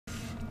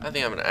I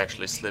think I'm gonna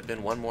actually slip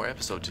in one more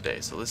episode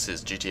today. So this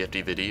is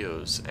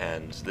GTFDvideos,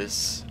 and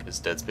this is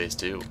Dead Space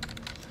 2.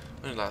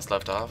 When we last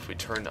left off, we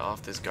turned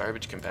off this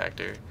garbage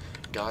compactor,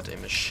 got a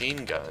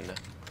machine gun,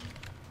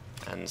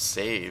 and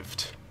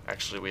saved.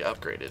 Actually, we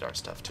upgraded our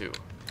stuff too.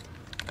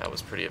 That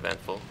was pretty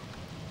eventful.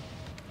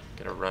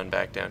 Gonna run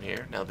back down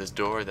here. Now this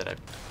door that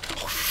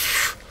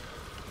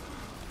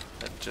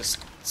that just...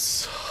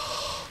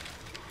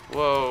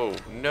 Whoa,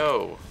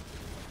 no.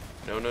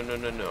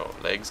 No.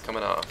 Legs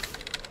coming off.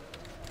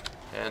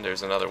 And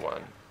there's another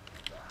one.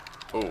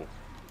 Ooh.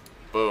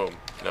 Boom.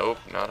 Nope,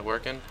 not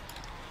working.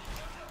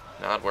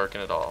 Not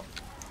working at all.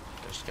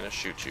 They're just gonna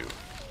shoot you.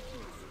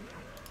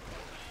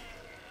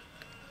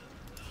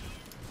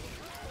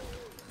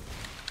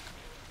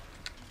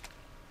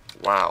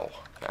 Wow,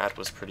 that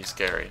was pretty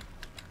scary.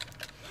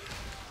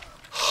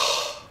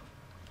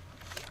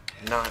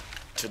 Not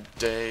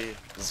today,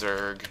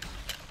 Zerg.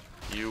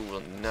 You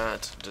will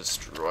not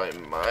destroy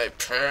my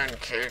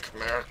pancake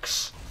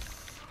mix.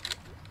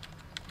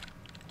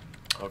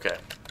 Okay.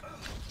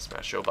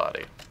 Smash your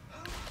body.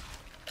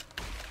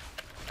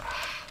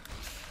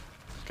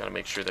 Gotta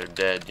make sure they're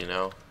dead, you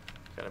know?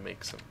 Gotta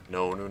make some...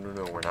 No.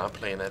 We're not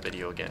playing that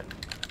video again.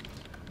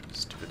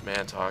 Stupid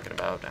man talking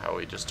about how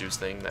he just does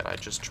thing that I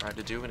just tried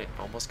to do and it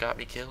almost got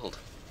me killed.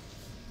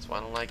 That's why I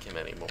don't like him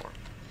anymore.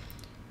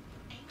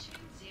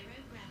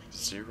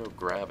 Zero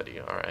gravity,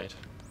 alright.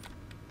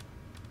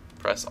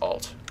 Press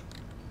Alt.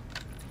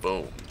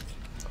 Boom.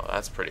 Oh,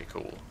 that's pretty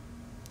cool.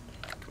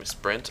 Can we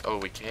sprint? Oh,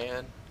 we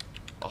can.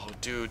 Oh,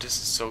 dude, this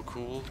is so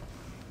cool.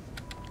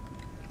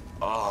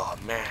 Oh,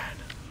 man.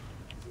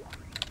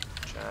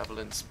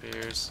 Javelin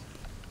spears.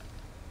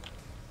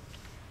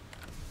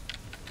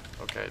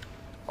 Okay,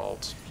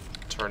 Alt.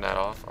 Turn that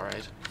off,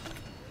 alright.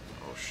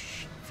 Oh,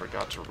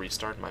 forgot to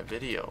restart my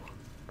video.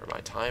 Or my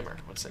timer.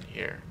 What's in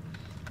here?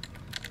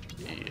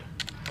 The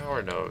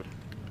power node.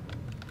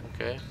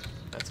 Okay,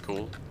 that's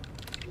cool.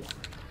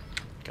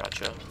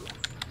 Gotcha.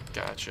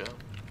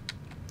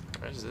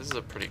 Alright, so this is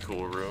a pretty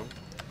cool room.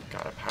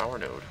 Got a power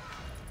node.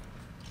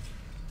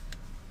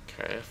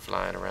 Okay,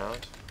 flying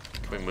around.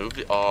 Can we move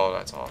the... Oh,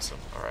 that's awesome.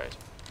 Alright.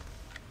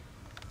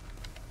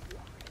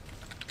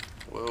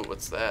 Whoa,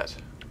 what's that?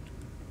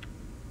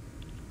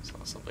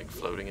 Saw something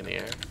floating in the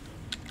air.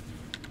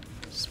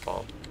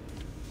 Spawn.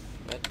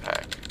 Med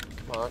pack.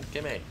 Come on,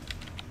 gimme.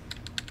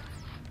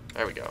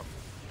 There we go.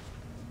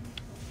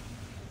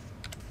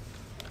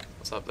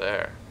 What's up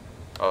there?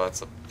 Oh,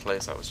 that's the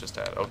place I was just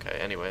at. Okay,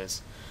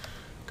 anyways.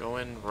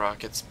 Going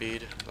rocket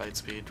speed, light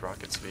speed,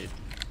 rocket speed.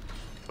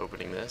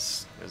 Opening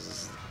this. This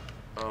is...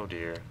 Oh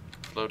dear.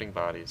 Floating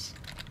bodies.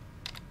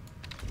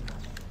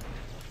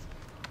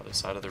 Other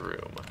side of the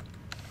room.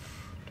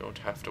 Don't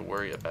have to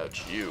worry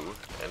about you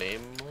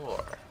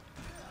anymore.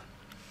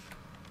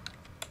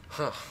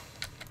 Huh.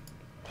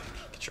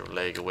 Get your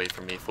leg away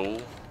from me,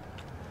 fool.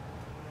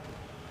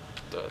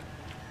 The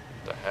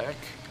heck?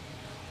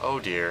 Oh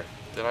dear.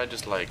 Did I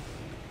just like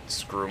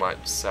screw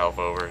myself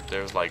over?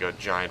 There's like a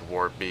giant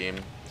warp beam.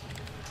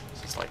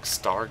 This is like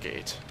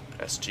Stargate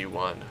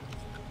SG-1.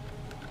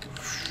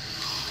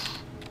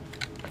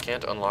 I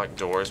can't unlock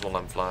doors while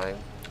I'm flying.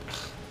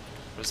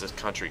 What does this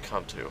country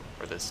come to?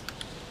 Or this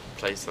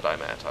place that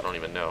I'm at? I don't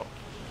even know.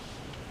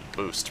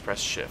 Boost, press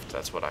shift,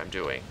 that's what I'm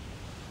doing.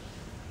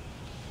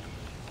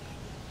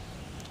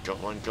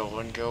 Going. Do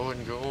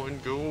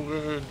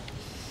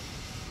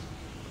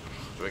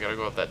I gotta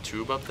go up that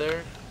tube up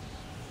there?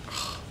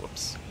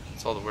 Whoops.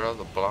 That's all where all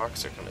the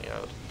blocks are coming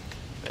out.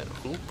 Man,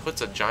 who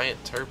puts a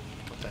giant turp?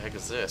 What the heck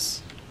is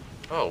this?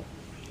 Oh.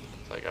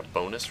 It's like a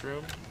bonus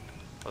room?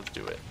 Let's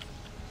do it.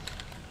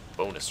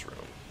 Bonus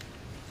room.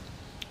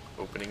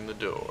 Opening the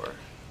door.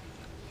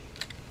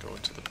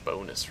 Going to the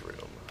bonus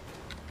room.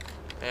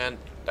 And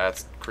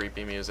that's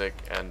creepy music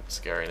and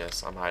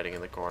scariness. I'm hiding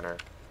in the corner.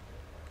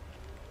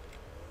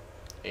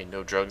 Ain't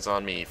no drugs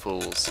on me,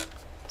 fools.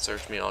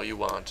 Search me all you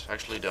want.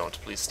 Actually, don't.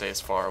 Please stay as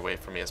far away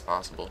from me as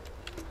possible.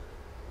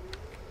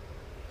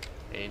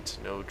 Ain't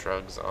no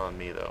drugs on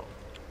me, though.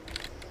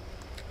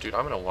 Dude,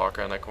 I'm gonna walk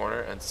around that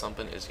corner and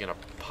something is gonna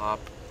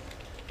pop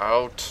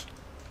out.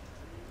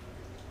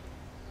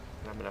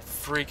 And I'm gonna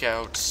freak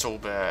out so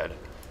bad.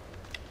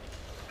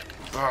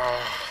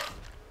 Got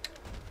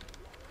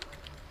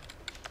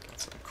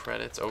some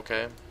credits,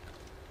 okay.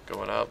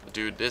 Going up.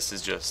 Dude, this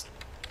is just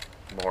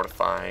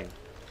mortifying.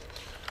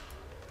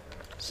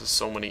 This is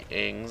so many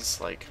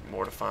ings, like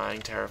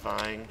mortifying,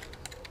 terrifying,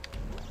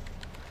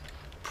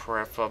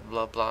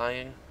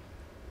 preferablying.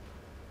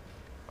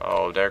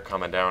 Oh, they're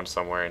coming down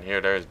somewhere in here.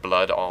 There's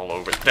blood all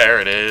over. There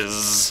it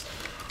is.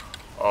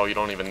 Oh, you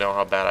don't even know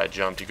how bad I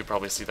jumped. You could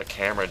probably see the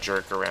camera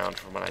jerk around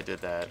from when I did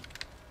that.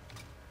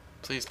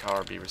 Please,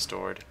 power be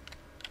restored.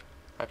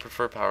 I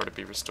prefer power to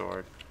be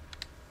restored.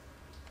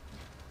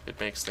 It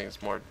makes things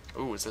more...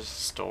 Ooh, is this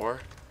a store?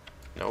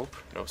 Nope,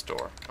 no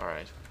store.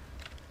 Alright.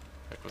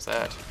 What was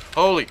that?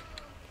 Holy!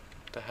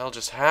 What the hell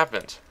just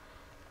happened?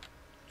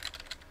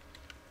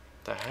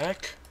 The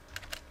heck?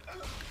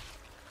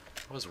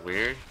 That was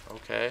weird.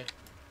 Okay.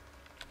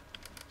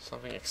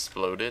 Something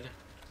exploded.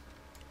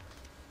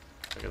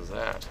 Look at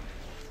that.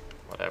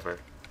 Whatever.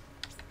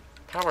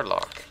 Power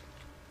lock.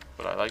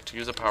 Would I like to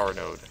use a power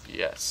node?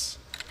 Yes.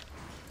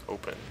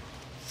 Open.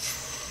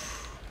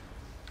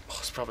 Oh,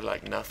 it's probably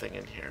like nothing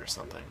in here or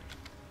something.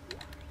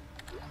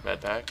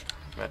 Medpack.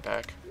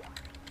 Medpack.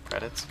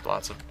 Credits.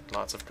 Lots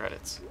of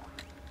credits.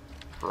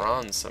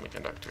 Bronze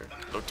semiconductor.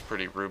 Looked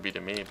pretty ruby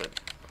to me, but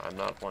I'm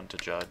not one to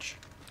judge.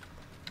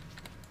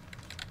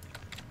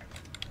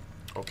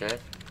 Okay,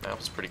 that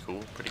was pretty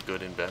cool. Pretty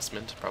good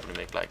investment. Probably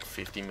make like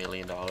 $50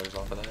 million off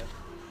of that.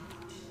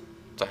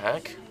 What the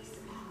heck?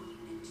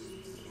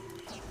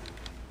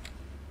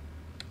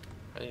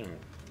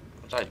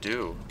 What did I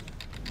do?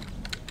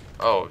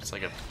 Oh, it's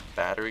like a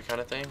battery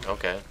kind of thing?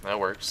 Okay, that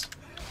works.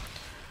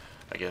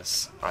 I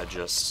guess I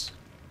just,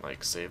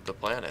 like, saved the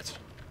planet.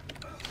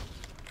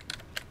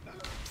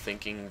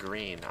 Thinking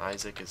green.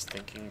 Isaac is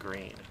thinking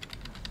green.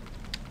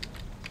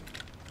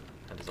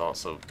 And is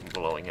also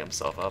blowing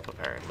himself up,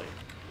 apparently.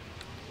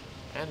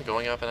 And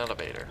going up an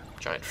elevator.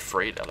 Giant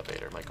freight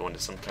elevator. Might go into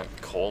some kind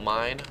of coal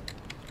mine.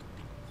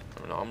 I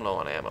don't know, I'm low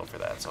on ammo for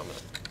that, so I'm gonna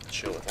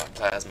chill with my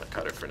plasma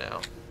cutter for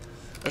now.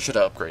 I should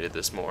have upgraded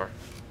this more.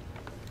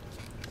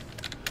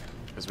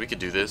 Because we could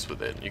do this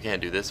with it. You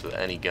can't do this with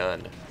any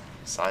gun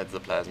besides the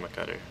plasma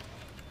cutter.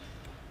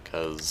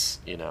 Because,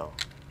 you know,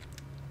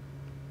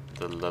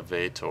 the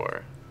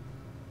levator.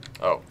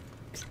 Oh.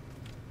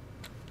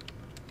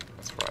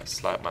 That's where I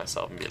slap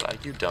myself and be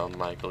like, you dumb,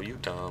 Michael, you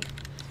dumb.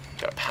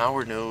 Got a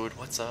power node,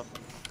 what's up?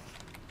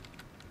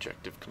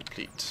 Objective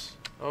complete.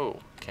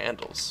 Oh,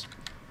 candles.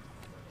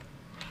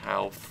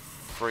 How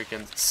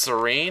freaking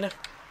serene?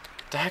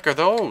 The heck are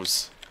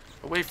those?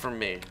 Away from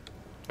me.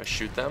 Do I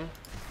shoot them?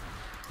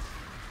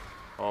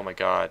 Oh my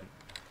god.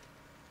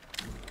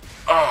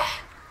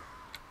 Ah!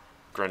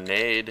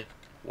 Grenade.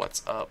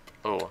 What's up?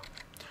 Oh.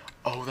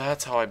 Oh,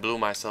 that's how I blew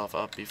myself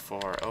up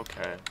before.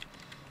 Okay.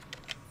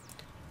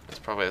 This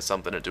probably has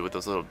something to do with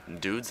those little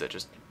dudes that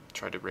just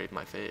tried to raid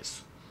my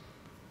face.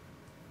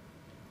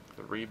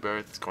 The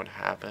rebirth is going to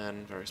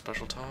happen. Very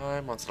special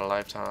time. Once in a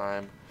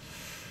lifetime.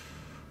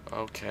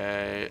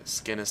 Okay.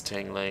 Skin is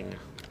tingling.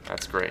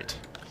 That's great.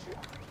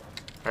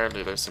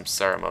 Apparently there's some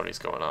ceremonies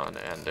going on,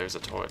 and there's a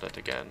toilet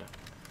again.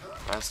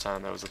 Last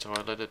time there was a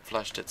toilet, it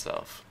flushed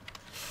itself.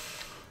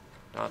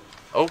 Not.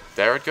 Oh,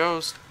 there it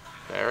goes.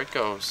 There it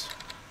goes.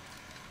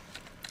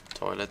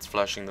 Toilets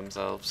flushing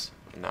themselves.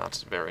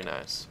 Not very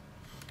nice.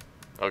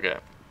 Okay.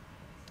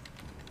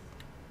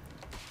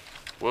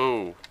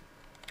 Whoa.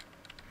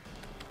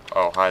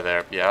 Oh, hi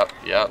there. Yep,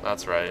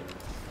 that's right.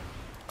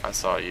 I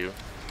saw you.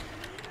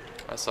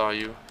 I saw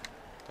you.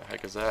 The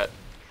heck is that?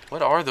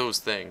 What are those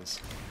things?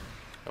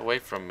 Away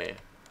from me.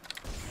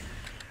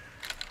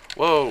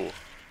 Whoa.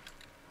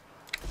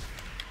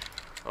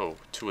 Oh,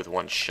 2 with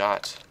 1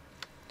 shot.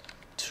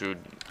 2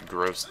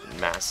 gross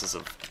masses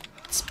of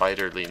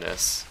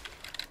spiderliness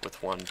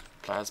with 1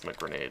 plasma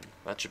grenade.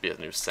 That should be a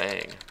new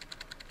saying.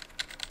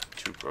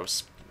 2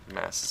 gross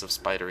masses of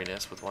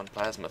spideriness with 1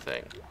 plasma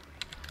thing.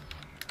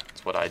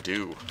 That's what I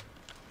do.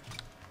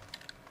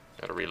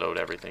 Gotta reload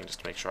everything just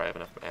to make sure I have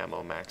enough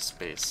ammo, max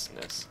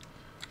space-ness.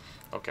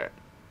 Okay.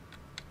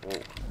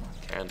 Whoa.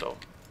 Candle.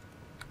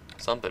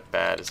 Something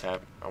bad is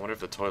happening. I wonder if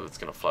the toilet's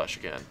gonna flush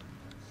again.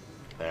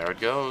 There it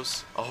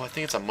goes. Oh, I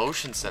think it's a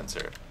motion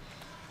sensor.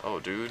 Oh,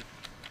 dude.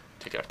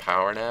 Taking a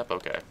power nap?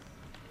 Okay.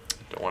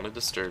 Don't want to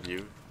disturb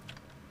you.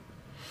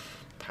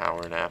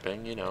 Power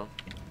napping, you know.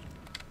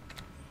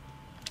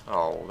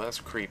 Oh, that's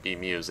creepy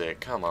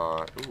music. Come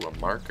on. Ooh, a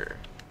marker.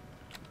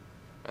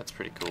 That's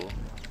pretty cool.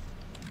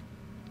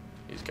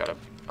 He's got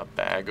a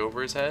bag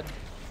over his head?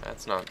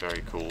 That's not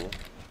very cool.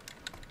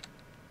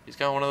 He's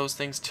got one of those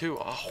things too.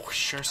 Oh, we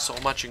share so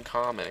much in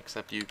common,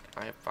 except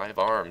I have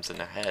arms and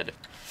a head.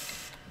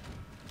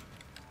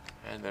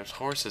 And there's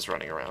horses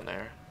running around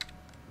there.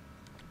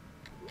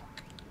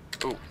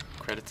 Ooh,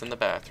 credits in the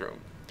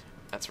bathroom.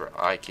 That's where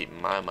I keep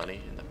my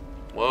money.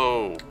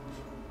 Whoa.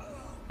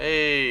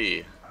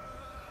 Hey.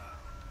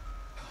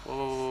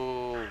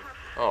 Whoa.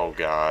 Oh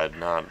god,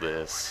 not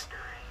this.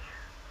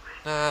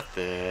 Not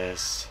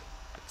this.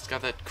 It's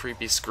got that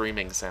creepy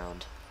screaming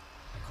sound.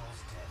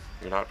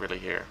 You're not really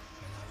here.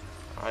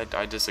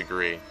 I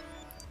disagree.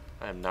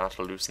 I am not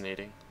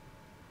hallucinating.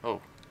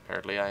 Oh,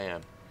 apparently I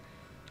am.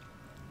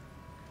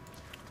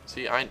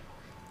 See,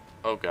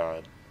 oh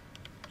god.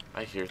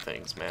 I hear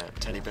things, man.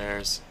 Teddy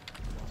bears.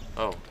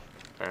 Oh,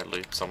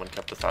 apparently someone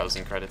kept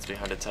 1,000 credits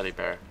behind a teddy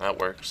bear. That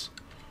works.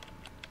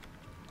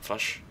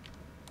 Flush?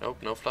 Nope,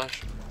 no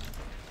flush.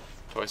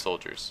 Toy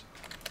soldiers.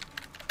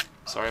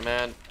 Sorry,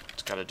 man.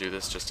 Just gotta do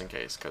this just in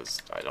case,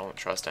 because I don't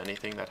trust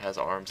anything that has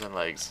arms and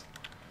legs.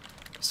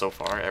 So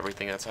far,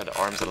 everything that's had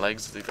arms and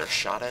legs has either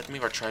shot at me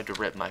or tried to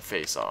rip my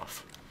face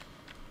off.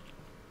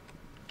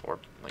 Or,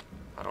 like,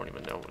 I don't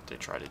even know what they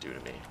try to do to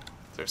me.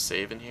 Is there a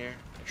save in here?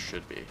 There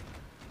should be.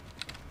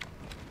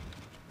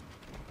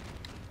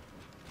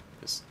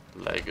 This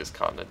leg is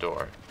caught in the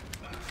door.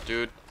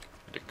 Dude,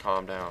 need to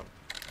calm down.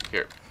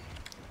 Here.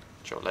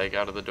 Get your leg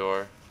out of the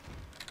door.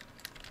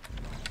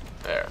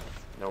 There.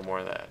 No more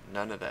of that.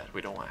 None of that.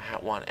 We don't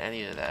want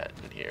any of that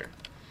in here.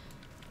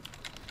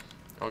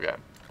 Okay.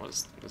 What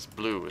is this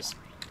blue is...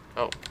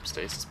 Oh,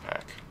 stasis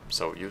pack.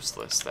 So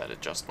useless that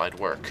it just might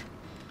work.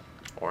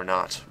 Or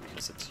not,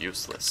 because it's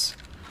useless.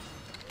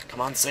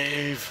 Come on,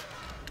 save!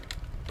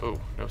 Oh,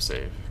 no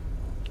save.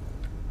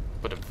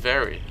 But a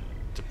very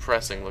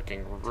depressing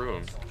looking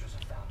room.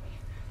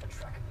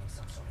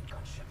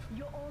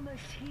 You're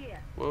almost here.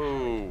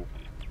 Whoa.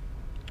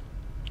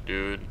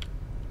 Dude.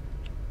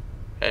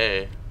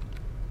 Hey.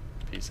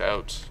 Peace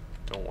out.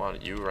 Don't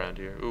want you around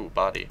here. Ooh,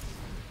 body.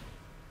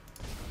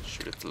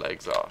 Shoot its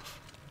legs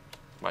off.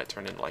 Might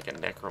turn into like a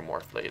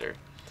necromorph later.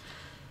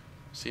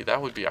 See,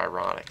 that would be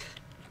ironic.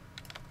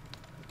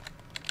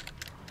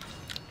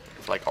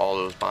 If like all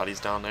those bodies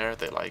down there,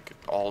 they like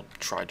all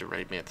tried to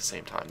raid me at the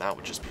same time. That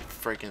would just be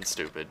freaking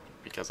stupid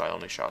because I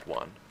only shot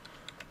one.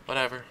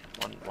 Whatever.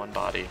 One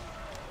body.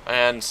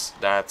 And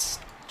that's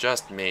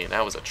just me.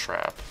 That was a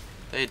trap.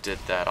 They did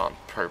that on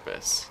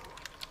purpose.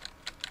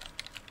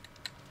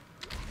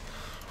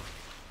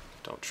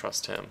 Don't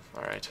trust him.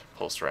 Alright,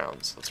 pulse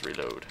rounds. Let's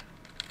reload.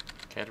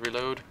 Can't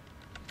reload?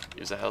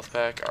 Use a health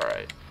pack?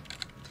 Alright.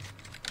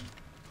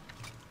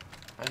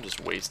 I'm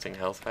just wasting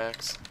health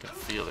packs. I can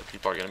feel it.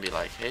 People are gonna be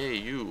like, hey,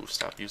 you,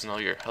 stop using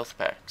all your health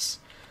packs.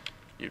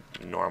 You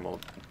normal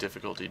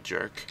difficulty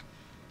jerk.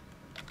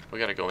 We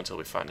gotta go until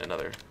we find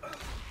another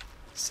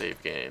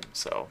save game,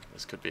 so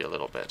this could be a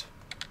little bit.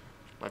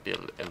 Might be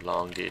an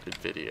elongated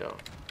video.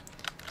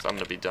 So I'm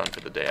gonna be done for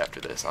the day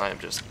after this. I am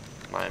just,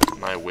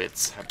 my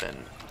wits have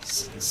been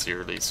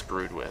sincerely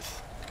screwed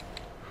with.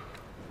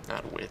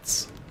 Not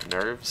wits.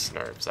 Nerves?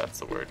 Nerves, that's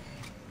the word.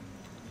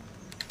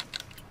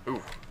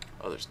 Ooh,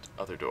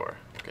 other door.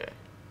 Okay.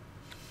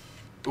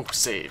 Ooh,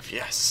 save,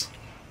 yes.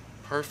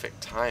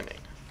 Perfect timing.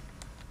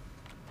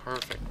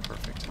 Perfect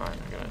timing.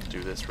 I'm gonna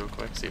do this real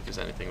quick, see if there's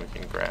anything we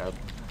can grab.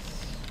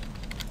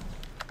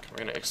 We're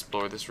gonna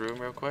explore this room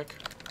real quick.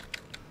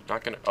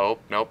 Not gonna, oh,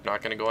 nope,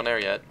 not gonna go in there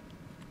yet.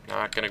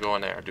 Not gonna go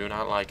in there. Do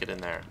not like it in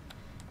there.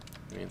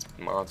 It means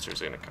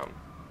monsters are gonna come.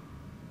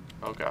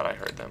 Oh god, I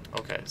heard them.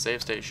 Okay,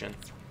 save station.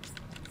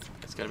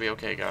 It's gonna be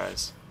okay,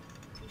 guys.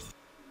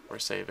 We're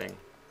saving.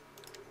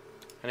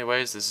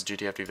 Anyways, this is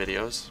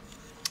GTFDvideos.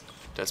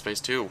 Dead Space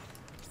 2.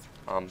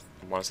 Want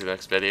to see the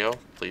next video?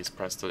 Please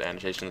press the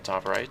annotation in the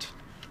top right.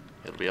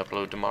 It'll be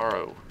uploaded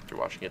tomorrow. If you're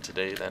watching it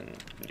today, then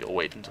you'll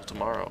wait until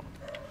tomorrow.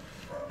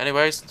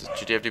 Anyways,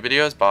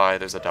 GTFDvideos. Bye.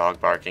 There's a dog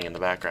barking in the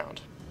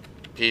background.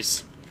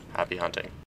 Peace. Happy hunting.